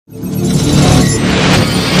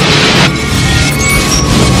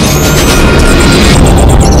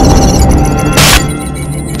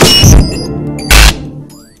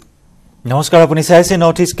নমস্কাৰ আপুনি চাইছে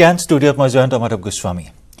নৰ্থ ইষ্ট ক্যান ষ্টুডিঅ'ত মই জয়ন্ত মাধৱ গোস্বামী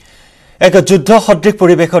এক যুদ্ধ সদৃশ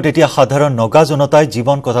পৰিবেশত এতিয়া সাধাৰণ নগা জনতাই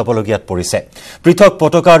জীৱন কটাবলগীয়াত পৰিছে পৃথক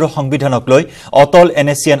পতাকা আৰু সংবিধানক লৈ অটল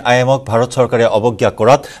এনএছচিএন আইএমক ভাৰত চৰকাৰে অৱজ্ঞা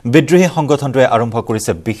কৰাত বিদ্ৰোহী সংগঠনটোৱে আৰম্ভ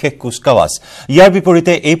কৰিছে বিশেষ কুচকাৱাজ ইয়াৰ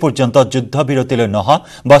বিপৰীতে এই পৰ্যন্ত যুদ্ধ বিৰতিলৈ নহা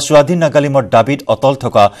বা স্বাধীন নাগালিমৰ দাবীত অটল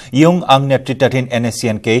থকা ইয়ং আং নেতৃত্বাধীন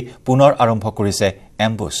এনএছচিএনকে পুনৰ আৰম্ভ কৰিছে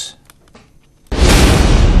এম্বুছ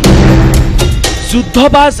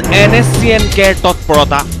যুদ্ধবাজ এনএছচিএনকেৰ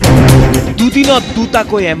তৎপৰতা দুদিনত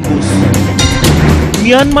দুটাকৈ এম্বুছ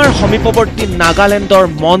মিয়ানমাৰ সমীপৱৰ্তী নাগালেণ্ডৰ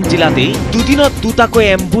মন জিলাতেই দুদিনত দুটাকৈ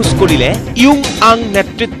এম্বুছ কৰিলে ইয়ং আং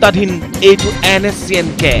নেতৃত্বাধীন এইটো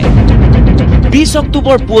এনএছচিএনকে 20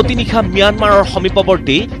 অক্টোবৰ পুৱতি নিশা মিয়ানমাৰৰ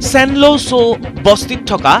সমীপৱৰ্তী চেনলৌছো বস্তিত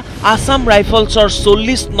থকা আসাম ৰাইফলছৰ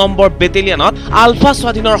 40 নম্বৰ বেটেলিয়নত আলফা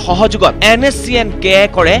স্বাধীনৰ সহযোগত এনএছচিএনকে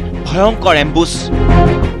কৰে ভয়ংকৰ এম্বুছ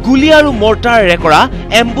গুলি আৰু মৰ্টাৰেৰে কৰা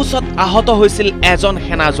এম্বুছত আহত হৈছিল এজন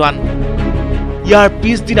সেনা জোৱান ইয়াৰ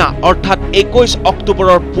পিছদিনা অৰ্থাৎ 21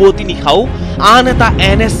 অক্টোবৰৰ পুৱতি নিশাও আন এটা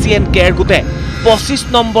এনএছচিএনকেৰ গোটে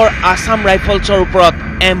 25 নম্বৰ আসাম ৰাইফলছৰ ওপৰত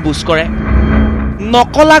এম্বুছ কৰে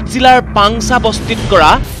নকলাক জিলাৰ পাংচা বস্তিত কৰা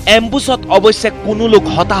এম্বুছত অৱশ্যে কোনো লোক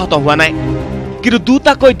হতাহত হোৱা নাই কিন্তু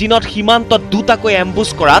দুটাকৈ দিনত সীমান্তত দুটাকৈ এম্বুছ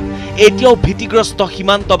কৰাত এতিয়াও ভীতিগ্ৰস্ত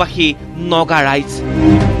সীমান্তবাসী নগা ৰাইজ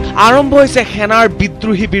আৰম্ভ হৈছে সেনাৰ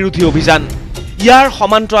বিদ্ৰোহী বিৰোধী অভিযান ইয়াৰ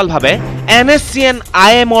সমান্তৰালভাৱে এনএছচিএন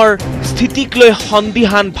আইএমৰ স্থিতিক লৈ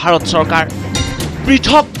সন্দিহান ভাৰত চৰকাৰ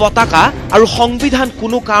পৃথক পতাকা আৰু সংবিধান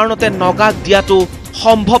কোনো কাৰণতে নগাক দিয়াটো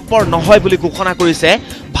সম্ভৱপৰ নহয় বুলি ঘোষণা কৰিছে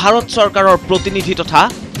ভাৰত চৰকাৰৰ প্ৰতিনিধি তথা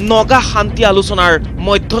নগা শান্তি আলোচনাৰ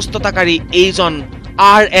মধ্যস্থতাকাৰী এইজন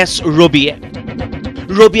আৰএছ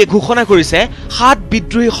ৰবিয়ে ঘোষণা কৰিছে 7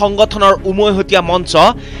 বিদ্ৰোহী সংগঠনৰ উমৈহতীয়া মঞ্চ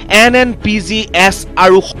এনএনপিজিএছ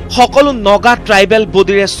আৰু সকলো নগা ট্ৰাইবেল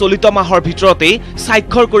বডিৰে চলিত মাহৰ ভিতৰতেই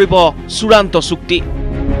স্বাক্ষৰ কৰিব চূড়ান্ত চুক্তি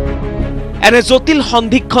এনে জটিল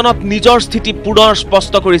সন্ধিক্ষণত নিজৰ স্থিতি পুনৰ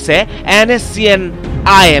স্পষ্ট কৰিছে এনএছচিএন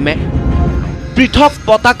আইএমে পৃথক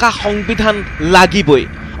পতাকা সংবিধান লাগিবই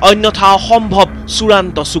অন্যথা অসম্ভৱ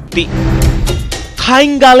চূড়ান্ত চুক্তি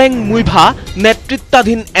খাইংগালেং মুইভা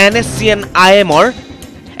নেতৃত্বাধীন এনএছচিএন আইএমৰ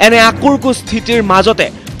এনে আকুৰকু স্থিতিৰ মাজতে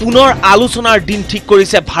পুনৰ আলোচনাৰ দিন ঠিক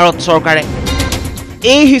কৰিছে ভাৰত চৰকাৰে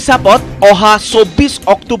এই হিচাপত অহা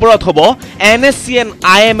 24 অক্টোবৰত হ'ব এনএছচিএন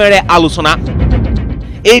আইএমৰে আলোচনা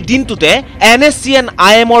এই দিনটোতে এনএছচিএন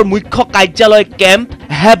আইএমৰ মুখ্য কাৰ্যালয় কেম্প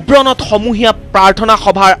হেব্ৰনত সমূহীয়া প্ৰাৰ্থনা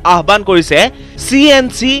সভাৰ আহ্বান কৰিছে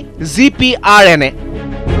চিএনচি জিপিআৰএনে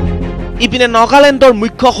ইপিনে নাগালেণ্ডৰ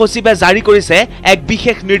মুখ্য সচিবে জাৰি কৰিছে এক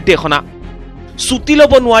বিশেষ নিৰ্দেশনা ছুটি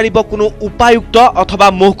ল'ব নোৱাৰিব কোনো উপায়ুক্ত অথবা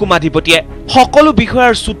মহকুমাধিপতিয়ে সকলো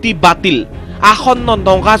বিষয়ৰ ছুটি বাতিল আসন্ন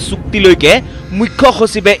নগা চুক্তিলৈকে মুখ্য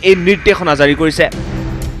সচিবে এই নিৰ্দেশনা জাৰি কৰিছে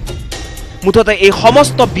মুঠতে এই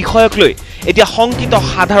সমস্ত বিষয়ক লৈ এতিয়া শংকিত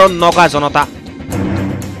সাধাৰণ নগা জনতা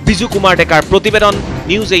বিজু কুমাৰ ডেকাৰ প্ৰতিবেদন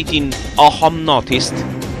news 18 Assam north east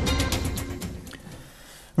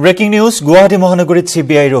breaking news Guwahati মহানগৰীত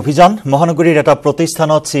সিবিআইৰ অভিযান মহানগৰীৰ এটা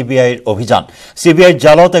প্ৰতিষ্ঠানত সিবিআইৰ অভিযান সিবিআইৰ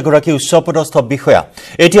জালত এগৰাকী উচ্চপদস্থ বিষয়া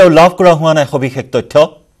এতিয়াও লাভ কৰা হোৱা নাই সবিশেষ তথ্য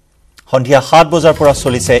সন্ধিয়া 7 বজাৰ পৰা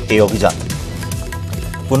চলিছে এই অভিযান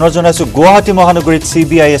পুনৰ জনাইছো গুৱাহাটী মহানগৰীত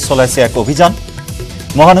সিবিআইয়ে চলাইছে এক অভিযান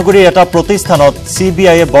মহানগৰীৰ এটা প্ৰতিষ্ঠানত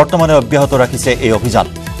সিবিআইয়ে বৰ্তমানে অব্যাহত ৰাখিছে এই অভিযান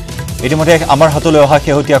ইতিমধ্যে আমাৰ হাতলৈ অহা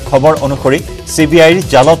শেহতীয়া খবৰ অনুসৰি সিবিআইৰ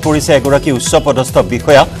জালত পৰিছে এগৰাকী উচ্চপদস্থ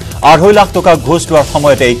বিষয়া 2.5 লাখ টকা ঘোষ লোৱাৰ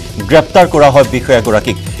সময়তেই গ্ৰেপ্তাৰ কৰা হয়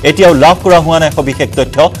বিষয়াগৰাকীক এতিয়াও লাভ কৰা হোৱা নাই সবিশেষ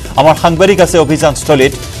তথ্য আমাৰ সাংবাদিক আছে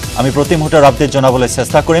অভিযানস্থলীত আমি প্ৰতি মুহূৰ্তৰ আপডেট জনাবলৈ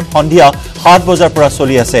চেষ্টা কৰিম সন্ধিয়া 7 বজাৰ পৰা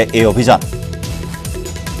চলি আছে এই অভিযান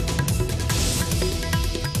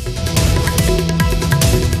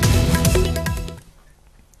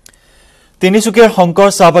তিনিচুকীয়াৰ শংকৰ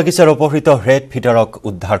চাহ বাগিচাৰ অপহৃত ৰেড ফিটাৰক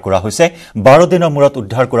উদ্ধাৰ কৰা হৈছে 12 দিনৰ মূৰত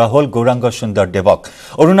উদ্ধাৰ কৰা হ'ল গৌৰাংগ সুন্দৰ দেৱক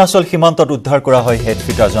অৰুণাচল সীমান্তত উদ্ধাৰ কৰা হয় হেড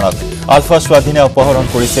ফিটাৰজনক আলফা স্বাধীনে অপহৰণ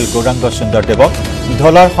কৰিছিল গৌৰাংগ সুন্দৰ দেৱক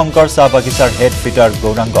ধলাৰ শংকৰ চাহ বাগিচাৰ হেড ফিটাৰ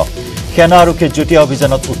গৌৰাংগ সেনা আৰক্ষীৰ যুটীয়া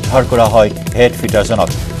অভিযানত উদ্ধাৰ কৰা হয় হেড ফিটাৰজনক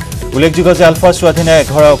উল্লেখযোগ্য যে আলফা স্বাধীনে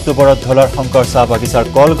 11 অক্টোবৰত ধলাৰ শংকৰ চাহ বাগিচাৰ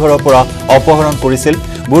কলঘৰৰ পৰা অপহৰণ কৰিছিল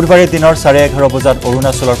বুধবাৰে দিনৰ 11:30 বজাত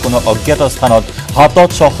অৰুণাচলৰ কোনো অজ্ঞাত স্থানত হাতত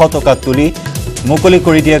 600 টকা তুলি মুকলি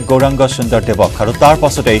কৰি দিয়ে গৌৰাংগ সুন্দৰ দেৱক আৰু তাৰ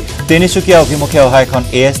পাছতেই তিনিচুকীয়া অভিমুখে অহা এখন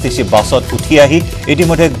এএছটিচি বাছত উঠি আহি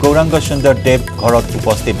ইতিমধ্যে গৌৰাংগ সুন্দৰ দেৱ ঘৰত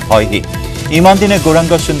উপস্থিত হয়হি ইমান দিনে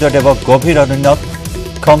গৌৰাংগ সুন্দৰ দেৱক গভীৰ অৰণ্যত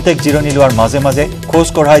খন্তেক জিৰণি লোৱাৰ মাজে মাজে খোজ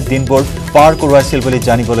কঢ়াই দিনবোৰ পাৰ কৰোৱাইছিল বুলি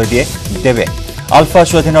জানিবলৈ দিয়ে দেৱে আলফা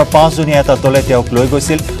স্বাধীনৰ 5 জনীয়া এটা দলে তেওঁক লৈ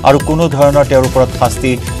গৈছিল আৰু কোনো ধৰণৰ তেওঁৰ ওপৰত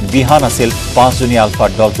শাস্তি বিহা নাছিল 5 জনীয়া আলফাৰ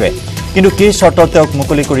দলটোৱে কিন্তু কি চৰ্তত তেওঁক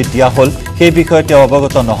মুকলি কৰি দিয়া হ'ল সেই বিষয়ে তেওঁ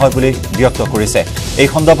অৱগত নহয় বুলি ব্যক্ত কৰিছে এই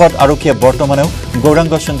সন্দৰ্ভত আৰক্ষীয়ে বৰ্তমানেও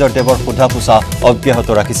গৌৰাংগ সুন্দৰ দেৱৰ সোধা পোছা অব্যাহত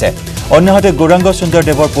ৰাখিছে অন্যহাতে গৌৰাংগ সুন্দৰ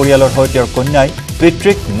দেৱৰ পৰিয়ালৰ হৈ তেওঁৰ কন্যাই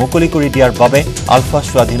পিতৃক মুকলি কৰি দিয়াৰ বাবে আলফা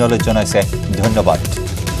স্বাধীনলৈ জনাইছে ধন্যবাদ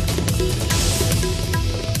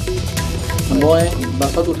মই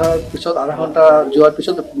বাছত উঠাৰ পিছত আধা ঘণ্টা যোৱাৰ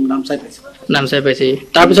পিছত নামচাই পাইছে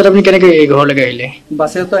তাৰ পিছত আপুনি কেনেকৈ এই ঘৰলৈকে আহিলে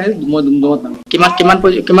বাছেতো আহিল মই দুমদমত নাম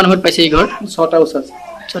কিমান সময়ত পাইছে এই ঘৰ 6টা বজাত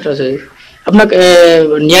আপোনাক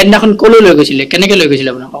ন্যায় দিনাখন ক'লৈ লৈ গৈছিলে কেনেকৈ লৈ গৈছিলে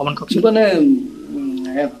আপোনাক অকণমান কওকচোন মানে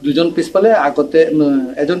দুজন পিছফালে আগতে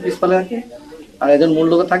এজন পিছফালে থাকে আৰু এজন মোৰ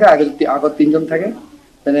লগত থাকে আগত তিনিজন থাকে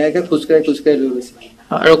তেনেকৈ খোজকাঢ়ি লৈ গৈছে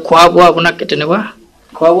আৰু খোৱা বোৱা আপোনাক তেনেকুৱা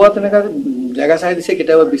খোৱা বোৱা তেনেকুৱা জেগা চাই দিছে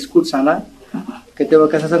কেতিয়াবা বিস্কুট চানা কেতিয়াবা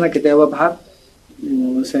কেঁচা চানা কেতিয়াবা ভাত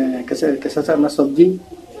কেঁচা চানা চব্জি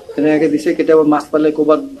তেনেকৈ দিছে কেতিয়াবা মাছ পালে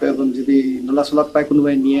ক'ৰবাত যদি নলা চলাত পায়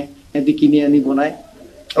কোনোবাই নিয়ে সিহঁতি কিনি আনি বনায়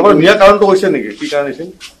আমাৰ নিয়া কাৰণটো হৈছে নেকি কি কাৰণ হৈছে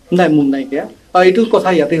নাই মোৰ নাইকিয়া আৰু এইটো কথা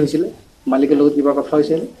ইয়াতে হৈছিলে মালিকৰ লগত কিবা কথা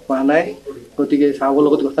হৈছিলে হোৱা নাই গতিকে চাহাবৰ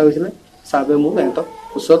লগত কথা হৈছিলে চাহাবে মোক সিহঁতক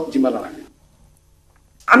ওচৰত যিমান লাগে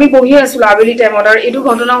আমি বহি আছিলো আবেলি টাইমত আৰু এইটো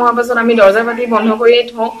ঘটনা হোৱাৰ পাছত আমি দৰ্জা পাতি বন্ধ কৰিয়ে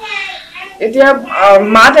থওঁ এতিয়া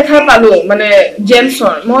মাত এখাৰ পালো মানে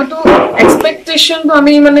জেমছৰ মইতো এক্সপেক্টেশ্যনটো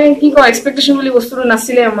আমি মানে কি কওঁ এক্সপেক্টেশ্যন বুলি বস্তুটো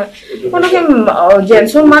নাছিলে আমাৰ মনকে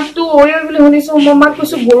জেমছৰ মাতটো ঐ বুলি শুনিছো মই মাত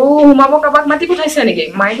কৈছো গৰু সোমাব কাবাক মাতি পঠাইছে নেকি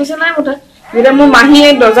মায়ে কৈছে নাই পঠা যেতিয়া মোৰ মাহীয়ে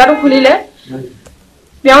দৰ্জাটো খুলিলে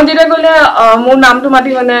তেওঁ যেতিয়া ক'লে মোৰ নামটো মাতি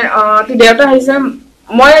মানে তোৰ দেউতা আহিছে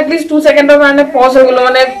মই এটলিষ্ট 2 ছেকেণ্ডৰ কাৰণে পজ হৈ গলো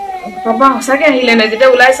মানে পাপা সঁচাকে আহিলে নাই যেতিয়া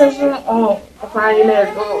ওলাই চাইছো পাপা আহিলে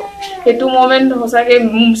সেইটো মমেণ্ট সঁচাকে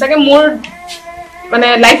মোৰ মানে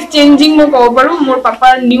লাইফ চেঞ্জিং মই ক'ব পাৰো মোৰ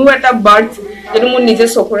পাপাৰ নিউ এটা বাৰ্থ যেটো মোৰ নিজে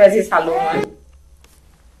চকুৰে আজি চালো মই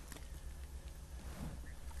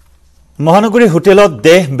মহানগৰী হোটেলত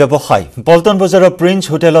দেহ ব্যৱসায় পল্টন বজাৰৰ প্ৰিন্স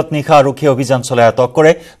হোটেলত নিশা আৰক্ষী অভিযান চলাই আটক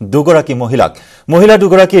কৰে দুগৰাকী মহিলা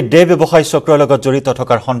দুগৰাকীৰ দেহ ব্যৱসায় চক্ৰৰ লগত জড়িত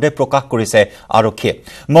থকাৰ সন্দেহ প্ৰকাশ কৰিছে আৰক্ষীয়ে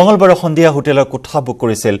মঙলবাৰৰ সন্ধিয়া হোটেলৰ কোঠা বুক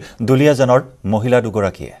কৰিছিল দুলিয়াজানৰ মহিলা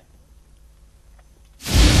দুগৰাকীয়ে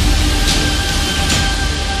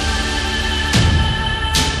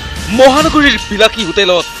মহানগৰীৰ বিলাকী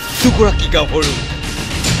হোটেলত দুগৰাকী গাভৰু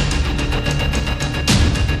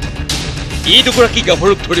এই দুগৰাকী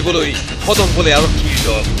গাভৰুক ধৰিবলৈ সদন বলে আৰক্ষীৰ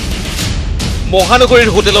দল মহানগৰীৰ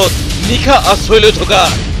হোটেলত নিশা আশ্ৰয় লৈ থকা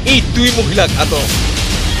এই দুই মহিলাক আটক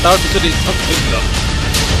তাৰ পিছতে চাঞ্চল্য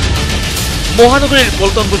মহানগৰীৰ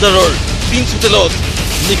পল্টন বজাৰৰ প্ৰিন্স হোটেলত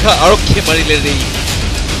নিশা আৰক্ষীয়ে মাৰিলে ৰেই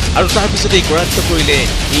আৰু তাৰ পিছতেই কৰায়ত্ব কৰিলে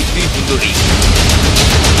এই দুই সুন্দৰী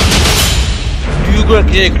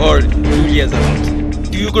দুয়োগৰাকীৰে ঘৰ দুলিয়াজানত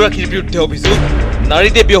দুয়োগৰাকীৰ বিৰুদ্ধে অভিযোগ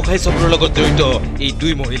নাৰীদে ব্যৱসায় চক্ৰৰ লগত জড়িত এই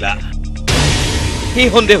দুই মহিলা সেই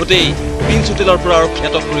সন্দেহতেই প্ৰিন্স হোটেলৰ পৰা আৰক্ষী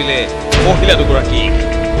আটক কৰিলে মহিলা দুগৰাকী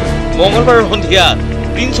মঙলবাৰৰ সন্ধিয়া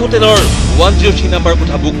প্ৰিন্স হোটেলৰ 103 নম্বৰ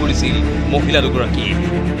কোঠা বুক কৰিছিল মহিলা দুগৰাকী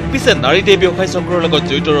পিছে নাৰীদে ব্যৱসায় চক্ৰৰ লগত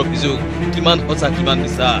জড়িতৰ অভিযোগ কিমান সঁচা কিমান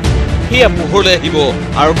মিছা সেয়া পোহৰলৈ আহিব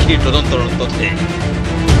আৰক্ষীৰ তদন্তৰ অন্ততহে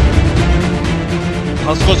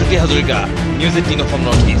Bhaskarjyoti Hazarika news 18 Assam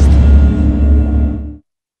north east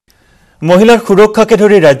মহিলাৰ সুৰক্ষাকে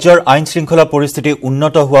ধৰি ৰাজ্যৰ আইন শৃংখলা পৰিস্থিতি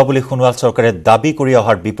উন্নত হোৱা বুলি সোণোৱাল চৰকাৰে দাবী কৰি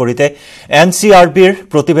অহাৰ বিপৰীতে এনচিআৰবিৰ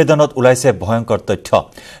প্ৰতিবেদনত ওলাইছে ভয়ংকৰ তথ্য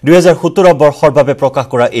 2017 বৰ্ষৰ বাবে প্ৰকাশ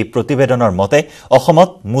কৰা এই প্ৰতিবেদনৰ মতে অসমত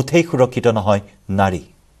মুঠেই সুৰক্ষিত নহয় নাৰী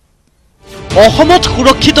অসমত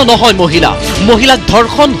সুৰক্ষিত নহয় মহিলাক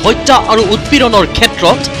ধৰ্ষণ হত্যা আৰু উৎপীড়নৰ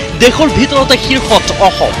ক্ষেত্ৰত দেশৰ ভিতৰতে শীৰ্ষত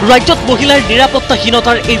অসম ৰাজ্যত মহিলাৰ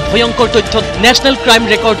নিৰাপত্তাহীনতাৰ এই ভয়ংকৰ তথ্যত নেশ্যনেল ক্ৰাইম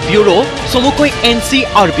ৰেকৰ্ড ব্যুৰো চমুকৈ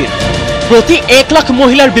এনচিআৰবিৰ প্ৰতি 1 লাখ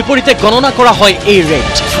মহিলাৰ বিপৰীতে গণনা কৰা হয় এই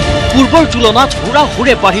ৰেট পূৰ্বৰ তুলনাত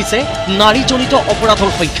হুৰে বাঢ়িছে নাৰীজনিত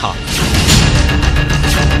অপৰাধৰ সংখ্যা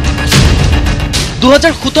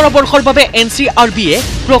 2017 বৰ্ষৰ বাবে এনচিআৰবিয়ে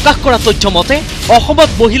প্ৰকাশ কৰা তথ্য মতে অসমত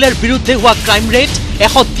মহিলাৰ বিৰুদ্ধে হোৱা ক্ৰাইম ৰেট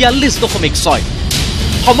 143.6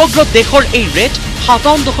 সমগ্ৰ দেশৰ এই ৰেট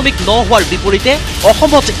 57.9 হোৱাৰ বিপৰীতে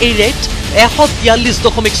অসমত এই ৰেট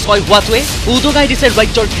 143.6 হোৱাটোৱে উদগাই দিছে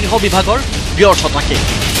ৰাজ্যৰ গৃহ বিভাগৰ ব্যৰ্থতাকে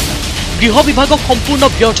গৃহ বিভাগক সম্পূৰ্ণ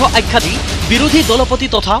ব্যৰ্থ আখ্যা দি বিৰোধী দলপতি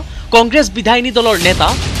তথা কংগ্ৰেছ বিধায়িনী দলৰ নেতা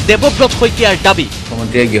দেৱব্ৰত শইকীয়াৰ দাবী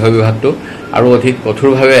মুখ্যমন্ত্ৰীয়ে গৃহ বিভাগটো আৰু অধিক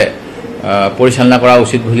কঠোৰভাৱে পৰিচালনা কৰা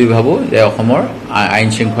উচিত বুলি ভাবো যে অসমৰ আইন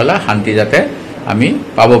শৃংখলা শান্তি যাতে আমি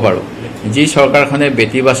পাব পাৰো যি চৰকাৰখনে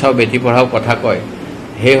বেটি বাচাও বেটি পঢ়াও কথা কয়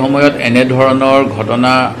সেই সময়ত এনে ধৰণৰ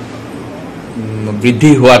ঘটনা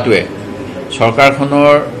বৃদ্ধি হোৱাটোৱে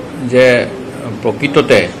চৰকাৰখনৰ যে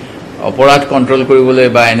প্ৰকৃততে অপৰাধ কন্ট্ৰোল কৰিবলৈ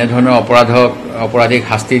বা এনে ধৰণৰ অপৰাধিক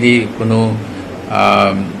শাস্তি দি কোনো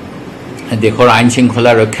দেশৰ আইন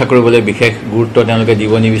শৃংখলা ৰক্ষা কৰিবলৈ বিশেষ গুৰুত্ব তেওঁলোকে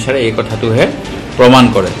দিব নিবিচাৰে এই কথাটোহে প্ৰমাণ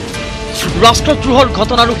কৰে ৰাষ্ট্ৰদ্ৰোহৰ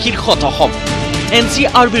ঘটনাৰো শীৰ্ষত অসম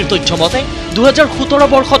NCRBৰ তথ্য মতে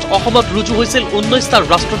 2017 বৰ্ষত অসমত ৰুজু হৈছিল 19টা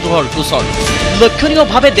ৰাষ্ট্ৰদ্ৰোহৰ গোচৰ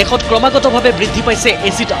লক্ষণীয়ভাৱে দেশত ক্ৰমাগতভাৱে বৃদ্ধি পাইছে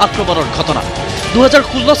এচিড আক্ৰমণৰ ঘটনা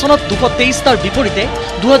 2016 চনত 223টাৰ বিপৰীতে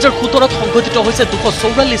 2017ত সংঘটিত হৈছে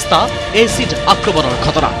 244টা এচিড আক্ৰমণৰ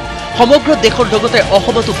ঘটনা সমগ্ৰ দেশৰ লগতে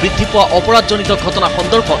অসমতো বৃদ্ধি পোৱা অপৰাধজনিত ঘটনা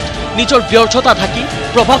সন্দৰ্ভত নিজৰ ব্যৰ্থতা ঢাকি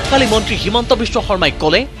প্ৰভাৱশালী মন্ত্ৰী হিমন্ত বিশ্ব শৰ্মাই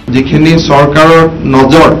ক'লে যিখিনি চৰকাৰৰ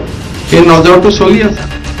নজৰ এই নজৰটো চলি আছে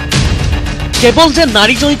কেৱল যে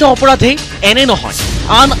নাৰীজনিত অপৰাধে এনে নহয়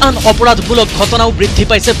আন অপৰাধমূলক ঘটনাও বৃদ্ধি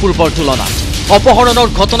পাইছে পূৰ্বৰ তুলনাত অপহৰণৰ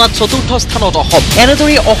ঘটনাত চতুৰ্থ স্থানত অসম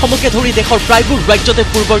এনেদৰে অসমকে ধৰি দেশৰ প্ৰায়বোৰ ৰাজ্যতে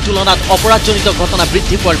পূৰ্বৰ তুলনাত অপৰাধজনিত ঘটনা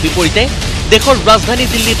বৃদ্ধি পোৱাৰ বিপৰীতে দেশৰ ৰাজধানী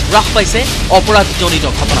দিল্লীত হ্ৰাস পাইছে অপৰাধজনিত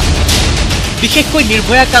ঘটনা বিশেষকৈ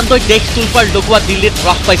নিৰ্ভয়া কাণ্ডই দেশ তোলপাৰ লগোৱা দিল্লীত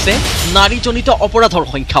হ্ৰাস পাইছে নাৰীজনিত অপৰাধৰ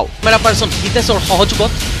সংখ্যাও কেমেৰা পাৰ্চন হিতেশৰ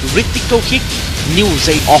সহযোগত Hrithik Kaushik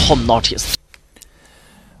News18 Assam north east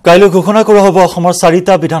কাইলৈ ঘোষণা কৰা হ'ব অসমৰ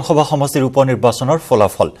 4টা বিধানসভা সমষ্টিৰ উপনিৰ্বাচনৰ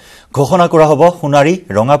ফলাফল ঘোষণা কৰা হ'ব সোণাৰী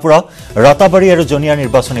ৰঙাপুৰা ৰাতাবাৰী আৰু জনিয়া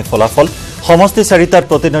নিৰ্বাচনী ফলাফল সমষ্টি 4টাত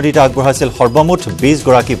প্ৰতিনিধিতা আগবঢ়াইছিল সৰ্বমুঠ 20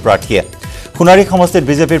 গৰাকী প্ৰাৰ্থীয়ে সোণাৰী সমষ্টিত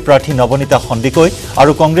বিজেপিৰ প্ৰাৰ্থী নৱনীতা খণ্ডিকৈ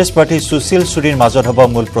আৰু কংগ্ৰেছ প্ৰাৰ্থী সুশীল চুৰীৰ মাজত হ'ব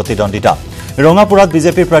মূল প্ৰতিদ্বন্দ্বিতা ৰঙাপুৰাত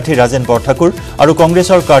বিজেপিৰ প্ৰাৰ্থী ৰাজেন বৰঠাকুৰ আৰু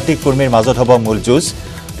কংগ্ৰেছৰ কাৰ্তিক কুৰ্মীৰ মাজত হ'ব মূল যুঁজ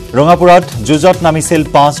ৰঙাপুৰাত যুঁজত নামিছিল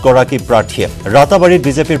 5 গৰাকী প্ৰাৰ্থীয়ে ৰাতাবাৰীত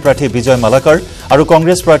বিজেপিৰ প্ৰাৰ্থী বিজয় মালাকাৰ আৰু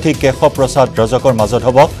কংগ্ৰেছ প্ৰাৰ্থী কেশৱ প্ৰসাদ ৰজকৰ মাজত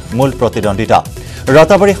হ'ব মূল প্ৰতিদ্বন্দ্বিতা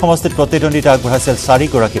ৰাতাবাৰী সমষ্টিত প্ৰতিদ্বন্দ্বিতা আগবঢ়াইছিল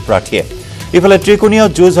 4 গৰাকী প্ৰাৰ্থীয়ে ইফালে ত্ৰিকোণীয়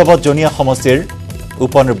যুঁজ হ'ব জনিয়া সমষ্টিৰ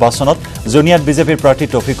উপনিৰ্বাচনত জনিয়াত বিজেপিৰ প্ৰাৰ্থী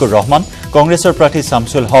তৌফিকুৰ ৰহমান কংগ্ৰেছৰ প্ৰাৰ্থী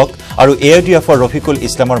শামসুল হক আৰু AIDFৰ ৰফিকুল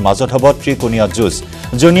ইছলামৰ মাজত হ'ব ত্ৰিকোণীয় যুঁজ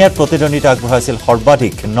জনিয়াত প্ৰতিদ্বন্দ্বিতা আগবঢ়াইছিল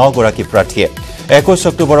সৰ্বাধিক 9 গৰাকী প্ৰাৰ্থীয়ে 21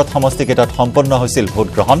 অক্টোবৰত সমষ্টিকেইটাত সম্পন্ন হৈছিল ভোট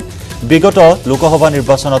গ্ৰহণ বিগত লোকসভা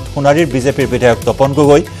নিৰ্বাচনত সোণাৰীৰ বিজেপিৰ বিধায়ক তপন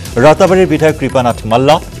গগৈ ৰাতাবাৰীৰ বিধায়ক কৃপানাথ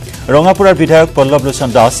মাল্লা ৰঙাপুৰাৰ বিধায়ক পল্লৱ লোচন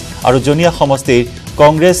দাস আৰু জনিয়া সমষ্টিৰ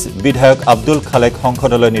কংগ্ৰেছ বিধায়ক আব্দুল খালেক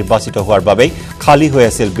সংসদলৈ নিৰ্বাচিত হোৱাৰ বাবে খালী হৈ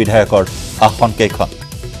আছিল বিধায়কৰ আসন কেইখন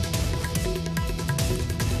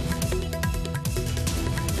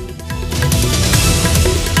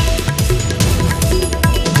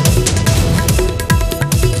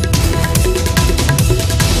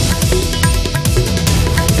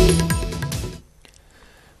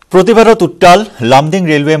প্ৰতিবাদত উত্তাল লামডিং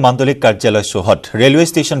ৰেলৱে মাণ্ডলিক কাৰ্যালয় চৌহদ ৰেলৱে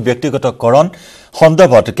ষ্টেচন ব্যক্তিগতকৰণ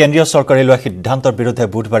সন্দৰ্ভত কেন্দ্ৰীয় চৰকাৰে লোৱা সিদ্ধান্তৰ বিৰুদ্ধে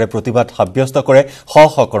বুধবাৰে প্ৰতিবাদ সাব্যস্ত কৰে শ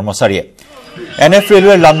কৰ্মচাৰীয়ে NF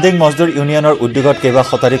ৰেলৱেৰ লামডিং মজদুৰ ইউনিয়নৰ উদ্যোগত কেইবা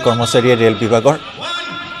শতাধিক কৰ্মচাৰীয়ে ৰেল বিভাগৰ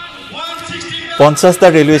 50টা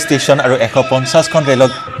ৰেলৱে ষ্টেচন আৰু 150খন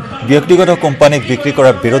ৰেলক ব্যক্তিগত কোম্পানীক বিক্ৰী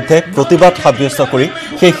কৰাৰ বিৰুদ্ধে প্ৰতিবাদ সাব্যস্ত কৰি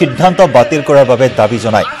সেই সিদ্ধান্ত বাতিল কৰাৰ বাবে দাবী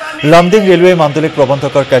জনায় লামডিং ৰেলৱে মাণ্ডলিক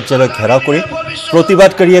প্ৰবন্ধকৰ কাৰ্যালয় ঘেৰাও কৰি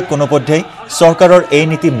প্ৰতিবাদকাৰীয়ে কোনোপধ্যেই চৰকাৰৰ এই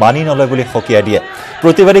নীতি মানি নলয় বুলি সকীয়াই দিয়ে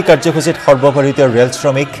প্ৰতিবাদী কাৰ্যসূচীত সৰ্বভাৰতীয় ৰেল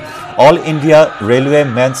শ্ৰমিক অল ইণ্ডিয়া ৰেলৱে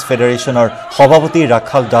মেন্স ফেডাৰেশ্যনৰ সভাপতি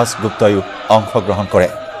ৰাখাল দাস গুপ্তায়ো অংশগ্ৰহণ কৰে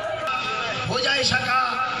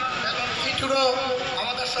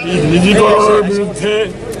নিজিকৰণৰ বিৰুদ্ধে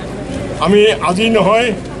আমি আজি নহয়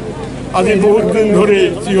আজি বহুত দিন ধৰি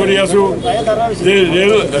চিঞৰি আছো যে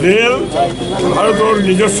ৰেল ভাৰতৰ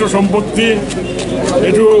নিজস্ব সম্পত্তি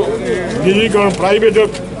এইটো নিজিকৰণ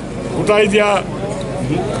প্ৰাইভেটত উঠাই দিয়া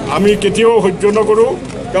আমি কেতিয়াও সহ্য নকৰোঁ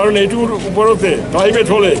কাৰণ এইটোৰ ওপৰতে প্ৰাইভেট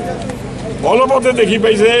হ'লে অলপতে দেখি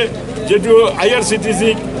পাইছে যিটো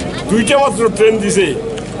IRCTCক 2টা মাত্ৰ ট্ৰেইন দিছে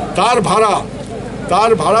তাৰ ভাড়া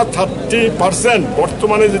 30%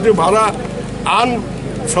 বৰ্তমানে যিটো ভাড়া আন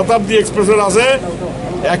শতাব্দী এক্সপ্ৰেছৰ আছে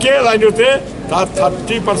একে লাইনতে তাত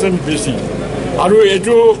 30% বেছি আৰু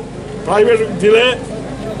এইটো প্ৰাইভেট দিলে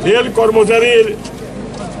ৰেল কৰ্মচাৰীৰ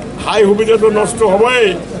হাই সুবিধাটো নষ্ট হ'বই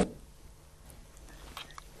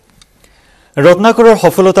ৰত্নাকৰৰ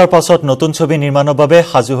সফলতাৰ পাছত নতুন ছবি নিৰ্মাণৰ বাবে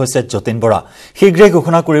সাজু হৈছে যতীন বৰা শীঘ্ৰে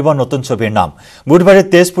ঘোষণা কৰিব নতুন ছবিৰ নাম বুধবাৰে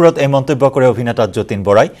তেজপুৰত এই মন্তব্য কৰে অভিনেতা যতীন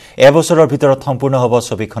বৰাই এবছৰৰ ভিতৰত সম্পূৰ্ণ হ'ব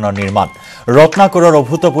ছবিখনৰ নিৰ্মাণ ৰত্নাকৰৰ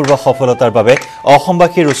অভূতপূৰ্ব সফলতাৰ বাবে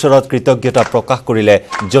অসমবাসীৰ ওচৰত কৃতজ্ঞতা প্ৰকাশ কৰিলে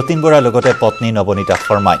যতীন বৰাৰ লগতে পত্নী নৱনীতা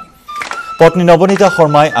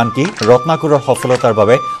শৰ্মাই আনকি ৰত্নাকৰৰ সফলতাৰ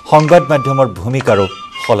বাবে সংবাদ মাধ্যমৰ ভূমিকাৰো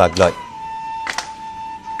শলাগ লয়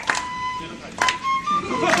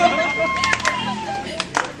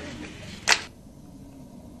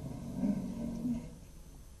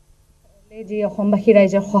যি অসমবাসী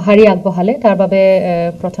ৰাইজৰ সহাৰি আগবঢ়ালে তাৰ বাবে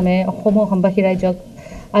প্ৰথমে অসমবাসী ৰাইজক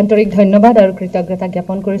আন্তৰিক ধন্যবাদ আৰু কৃতজ্ঞতা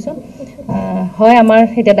জ্ঞাপন কৰিছোঁ হয় আমাৰ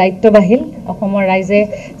এটা দায়িত্ব বাহিল অসমৰ ৰাইজে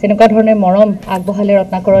যেনেকুৱা ধৰণে মৰম আগবঢ়ালে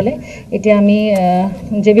ৰত্নাকৰলে এতিয়া আমি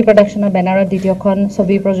জেবি প্ৰডাকশ্যনৰ বেনাৰত দ্বিতীয়খন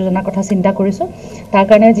ছবি প্ৰযোজনাৰ কথা চিন্তা কৰিছোঁ তাৰ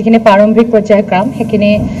কাৰণে যিখিনি প্ৰাৰম্ভিক পৰ্যায়ৰ কাম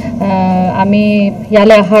সেইখিনি আমি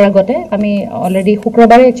ইয়ালৈ অহাৰ আগতে আমি অলৰেডি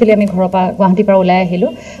শুক্ৰবাৰে একচুৱেলি আমি ঘৰৰ পৰা গুৱাহাটীৰ পৰা ওলাই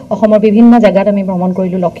আহিলোঁ অসমৰ বিভিন্ন জেগাত আমি ভ্ৰমণ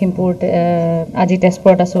কৰিলোঁ লখিমপুৰ আজি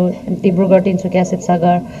তেজপুৰত আছোঁ ডিব্ৰুগড় তিনিচুকীয়া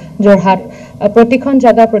শিৱসাগৰ যোৰহাট প্ৰতিখন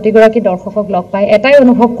জেগা প্ৰতিগৰাকী দৰ্শকক লগ পাই এটাই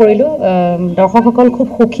অনুভৱ কৰিলোঁ দৰ্শকসকল খুব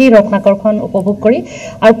সুখী ৰত্নাকৰখন উপভোগ কৰি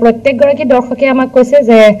আৰু প্ৰত্যেকগৰাকী দৰ্শকে আমাক কৈছে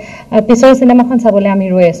যে পিছৰ চিনেমাখন চাবলৈ আমি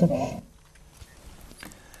ৰৈ আছোঁ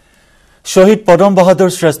শহীদ পদম বাহাদুৰ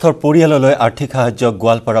শ্ৰেষ্ঠৰ পৰিয়াললৈ আৰ্থিক সাহায্য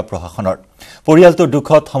গোৱালপাৰা প্ৰশাসনৰ পৰিয়ালটোৰ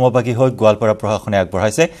দুখত সমভাগী হৈ গোৱালপাৰা প্ৰশাসনে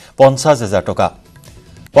আগবঢ়াইছে 50,000 টকা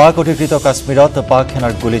পাক অধিকৃত কাশ্মীৰত পাক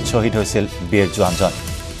সেনাৰ গুলীত শ্বহীদ হৈছিল বীৰ জোৱানজন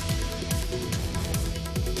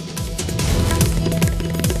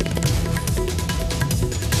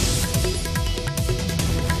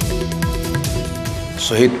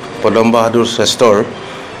শহীদ পদম বাহাদুৰ শ্ৰেষ্ঠৰ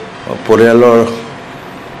পৰিয়ালৰ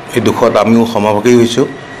এই দুখত আমিও সমভাগী হৈছোঁ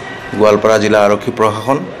গোৱালপাৰা জিলা আৰক্ষী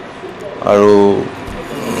প্ৰশাসন আৰু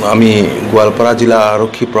আমি গোৱালপাৰা জিলা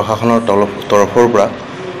আৰক্ষী প্ৰশাসনৰ তৰফৰ পৰা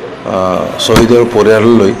শ্বহীদৰ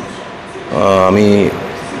পৰিয়াললৈ আমি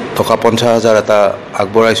টকা 50,000 এটা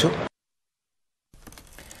আগবঢ়াইছোঁ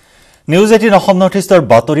News18 Assam Northeastৰ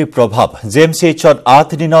বাতৰি প্ৰভাৱ JMCHত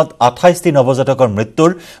 8 দিনত 28টি নৱজাতকৰ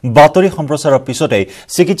মৃত্যুৰ বাতৰি সম্প্ৰচাৰৰ পিছতে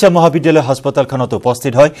চিকিৎসা মহাবিদ্যালয় হাস্পতালখনত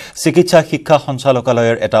উপস্থিত হয় চিকিৎসা শিক্ষা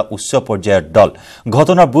সঞ্চালকালয়ৰ এটা উচ্চ পৰ্যায়ৰ দল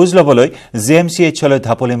ঘটনাৰ বুজ লবলৈ JMCHলৈ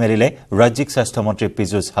ধাপলি মেলিলে ৰাজ্যিক স্বাস্থ্য মন্ত্ৰী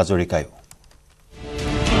পীযুষ হাজৰিকাই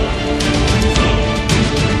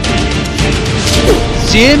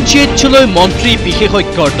JMCHলৈ মন্ত্ৰী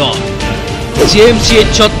বিশেষজ্ঞৰ দল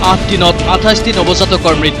JMCHত 8 দিনত 28টি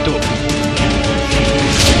নৱজাতকৰ মৃত্যু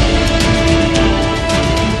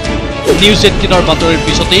News18ৰ বাতৰিৰ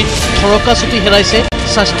পিছতে থৰকাচুটি হেৰাইছে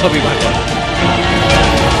স্বাস্থ্য বিভাগৰ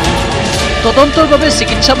তদন্তৰ বাবে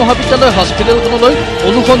চিকিৎসা মহাবিদ্যালয় হস্পিটেলখনলৈ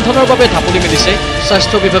অনুসন্ধানৰ বাবে ধাপলি মেলিছে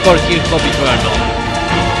স্বাস্থ্য বিভাগৰ শীৰ্ষ বিষয়াৰ দল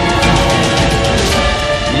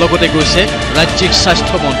লগতে গৈছে ৰাজ্যিক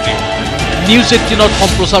স্বাস্থ্য মন্ত্ৰী News18ত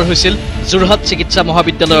সম্প্ৰচাৰ হৈছিল যোৰহাট চিকিৎসা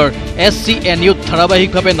মহাবিদ্যালয়ৰ SCNUত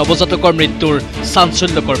ধাৰাবাহিকভাৱে নৱজাতকৰ মৃত্যুৰ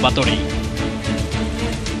চাঞ্চল্যকৰ বাতৰি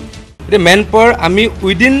মেন পাৱাৰ আমি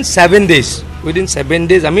উইদিন 7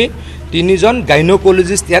 ডেজ আমি 3জন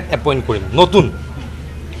গাইনোকলজিষ্ট ইয়াত এপইণ্ট কৰিম নতুন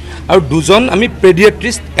আৰু 2জন আমি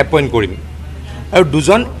পেডিয়াট্ৰিষ্ট এপইণ্ট কৰিম আৰু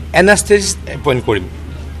 2জন এনাস্থেটিষ্ট এপইণ্ট কৰিম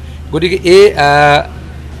গতিকে এই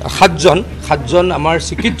 7জন আমাৰ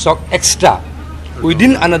চিকিৎসক এক্সট্ৰা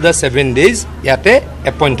উইদিন আনাদাৰ 7 ডেজ ইয়াতে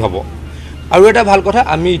এপইণ্ট হ'ব আৰু এটা ভাল কথা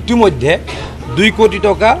আমি ইতিমধ্যে 2 কোটি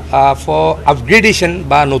টকা ফৰ আপগ্ৰেডেশ্যন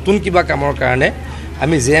বা নতুন কিবা কামৰ কাৰণে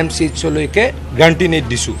আমি JMCHলৈকে গ্যাৰান্টি নেট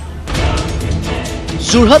দিছোঁ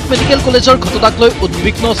যোৰহাট মেডিকেল কলেজৰ ঘটনাক লৈ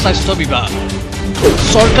উদ্বিগ্ন স্বাস্থ্য বিভাগ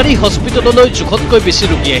চৰকাৰী হস্পিটেললৈ জোখতকৈ বেছি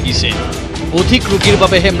ৰোগী আহিছে অধিক ৰোগীৰ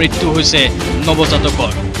বাবেহে মৃত্যু হৈছে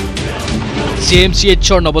নৱজাতকৰ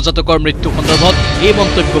JMCHৰ নৱজাতকৰ মৃত্যু সন্দৰ্ভত এই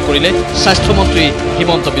মন্তব্য কৰিলে স্বাস্থ্যমন্ত্ৰী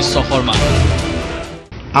হিমন্ত বিশ্ব শৰ্মা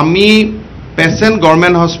আমি পেচেণ্ট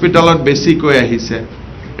গভৰ্ণমেণ্ট হস্পিটেলত বেছিকৈ আহিছে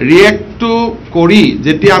ৰিয়েক্টটো কৰি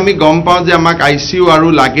যেতিয়া আমি গম পাওঁ যে আমাক ICU আৰু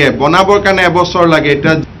লাগে বনাবৰ কাৰণে এবছৰ লাগে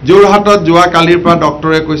এটা যোৰহাটত যোৱা কালিৰ পৰা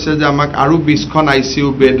ডক্টৰে কৈছে যে আমাক আৰু 20খন ICU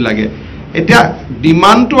বেড লাগে এতিয়া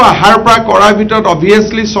ডিমাণ্ডটো আহাৰ পৰা কৰাৰ ভিতৰত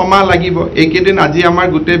অবভিয়াছলি 6 মাহ লাগিব এইকেইদিন আজি আমাৰ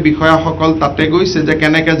গোটেই বিষয়াসকল তাতে গৈছে যে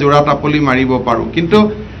কেনেকৈ জোৰা টাপলি মাৰিব পাৰোঁ কিন্তু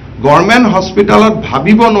গভৰ্ণমেণ্ট হস্পিটেলত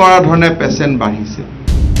ভাবিব নোৱাৰা ধৰণে পেচেণ্ট বাঢ়িছে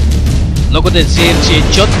লগতে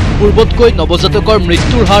JMCHত পূৰ্বতকৈ নৱজাতকৰ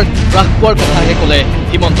মৃত্যুৰ হাৰ হ্ৰাস পোৱাৰ কথাহে ক'লে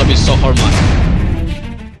হিমন্ত বিশ্ব শৰ্মা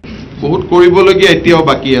বহুত কৰিবলগীয়া এতিয়াও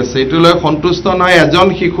বাকী আছে এইটোলৈ সন্তুষ্ট নহয় এজন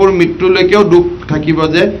শিশুৰ মৃত্যুলৈকেও দুখ থাকিব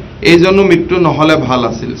যে এইজনো মৃত্যু নহলে ভাল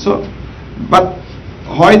আছিল সো বাট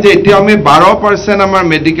হয় যে এতিয়া আমি 12% আমাৰ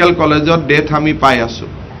মেডিকেল কলেজত ডেথ আমি পাই আছো